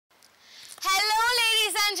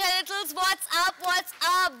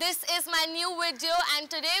up? This is my new video and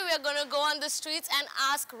today we are gonna go on the streets and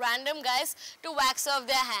ask random guys to wax off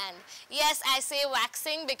their hand. Yes, I say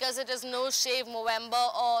waxing because it is no shave November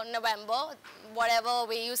or November, whatever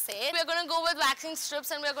way you say it. We're gonna go with waxing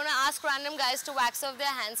strips and we're gonna ask random guys to wax off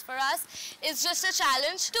their hands for us. It's just a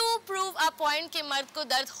challenge to prove a point कि मर्द को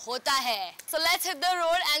दर्द होता है. So let's hit the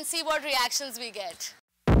road and see what reactions we get.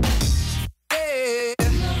 Hey,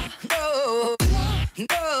 no,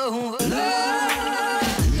 no, no.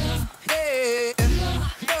 Hey, no,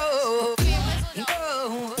 no.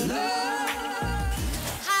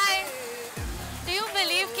 Hi. Do you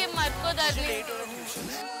believe कि मर्द को दर्द नहीं?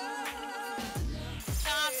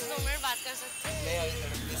 क्या आपसे 2 मिनट बात कर सकते हैं?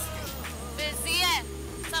 बिजी है.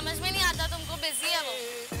 समझ में नहीं आता तुमको बिजी है वो.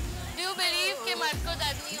 Do you believe कि मर्द को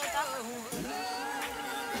दर्द नहीं होता?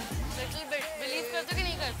 बिलीव करते हो कि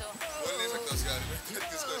नहीं करते हो? बोल नहीं सकता उसके बारे में,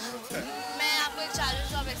 किसको नहीं होता है? मैं आपको एक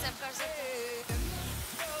चैलेंज आप एक्सेप्ट कर सकते हो?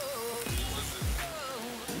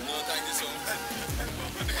 No, thank you so much.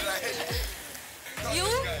 You?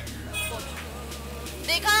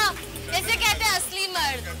 देखा? ऐसे कहते हैं असली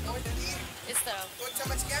मर्द. इस तरफ. तो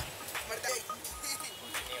समझ गया? मर्द.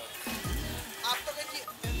 आप तो देखिए.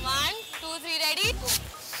 1, 2, 3 ready?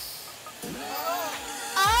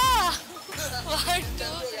 Ah! 1,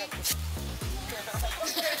 2, 3.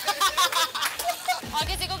 और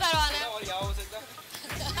किसी को करवाना है? और यहाँ हो सकता?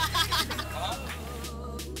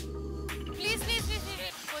 प्लीज प्लीज प्लीज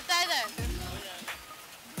होता है इधर.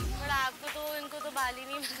 पर आपको तो इनको तो बाल ही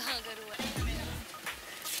नहीं, मैं कहाँ करूँ?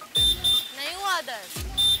 नहीं हुआ इधर.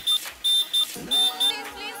 Please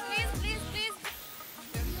please please please please.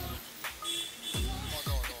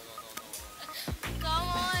 Come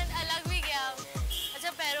on, अलग भी गया.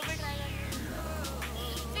 अच्छा पैरों पे ट्राई करिए.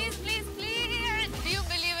 Please please please. Do you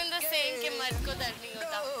believe in the saying कि मर्द को दर्द नहीं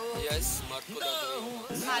होता? यस, मर्द को दर्द नहीं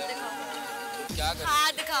होता. हाथ दिखाओ. तो क्या करें?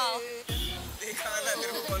 हाथ दिखाओ. देखा ना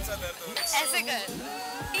तेरे को कौन सा दर्द हो रहा है? ऐसे कर.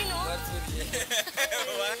 तीनों.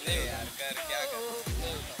 नहीं यार, कर क्या कर?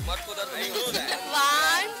 नहीं होता. मर्द को दर्द नहीं होता है.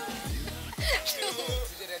 1, 2.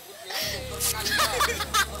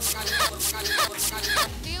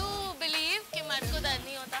 Do you believe कि मर्द को दर्द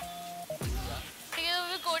नहीं होता? ठीक है, तो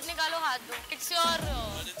फिर कोट निकालो, हाथ दो. It's your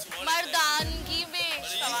मर्दानगी में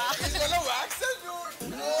सवाल. चलो वैक्स है dude.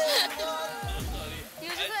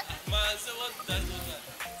 You just से बहुत दर्द होता है.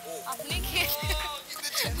 अपने खेल. कितने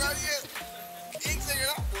चिपकारी है. एक सेकंड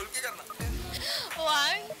ना, बोल के करना.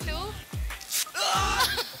 1, 2.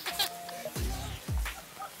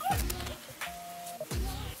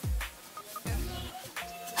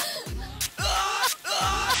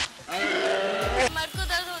 मर्द को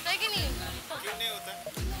दर्द होता है कि नहीं? क्यों नहीं होता?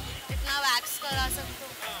 इतना वैक्स करा सकते हो.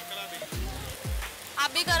 हाँ, करा देंगे. आप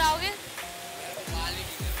भी कराओगे?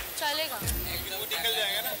 चलेगा. वो निकल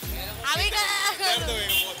जाएगा ना. अभी दर्द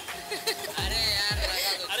होएगा बहुत. अरे यार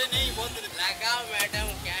लगा दो. अरे नहीं, बहुत दर्द. लगाओ मैडम,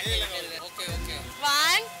 क्या टेंशन ले. Okay okay.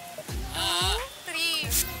 1, 2, 3.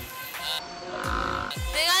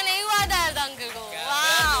 देखा नहीं हुआ दर्द अंकल को.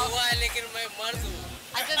 वाह. हुआ है लेकिन मैं मर्द हूँ.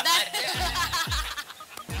 अच्छा दर्द.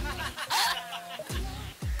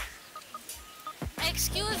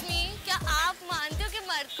 एक्सक्यूज मी, क्या आप मानते हो कि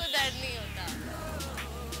मर्द को दर्द नहीं होता?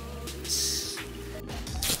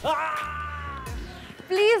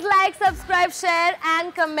 Please like, subscribe, share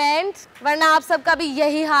and comment, वरना आप सबका भी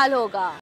यही हाल होगा.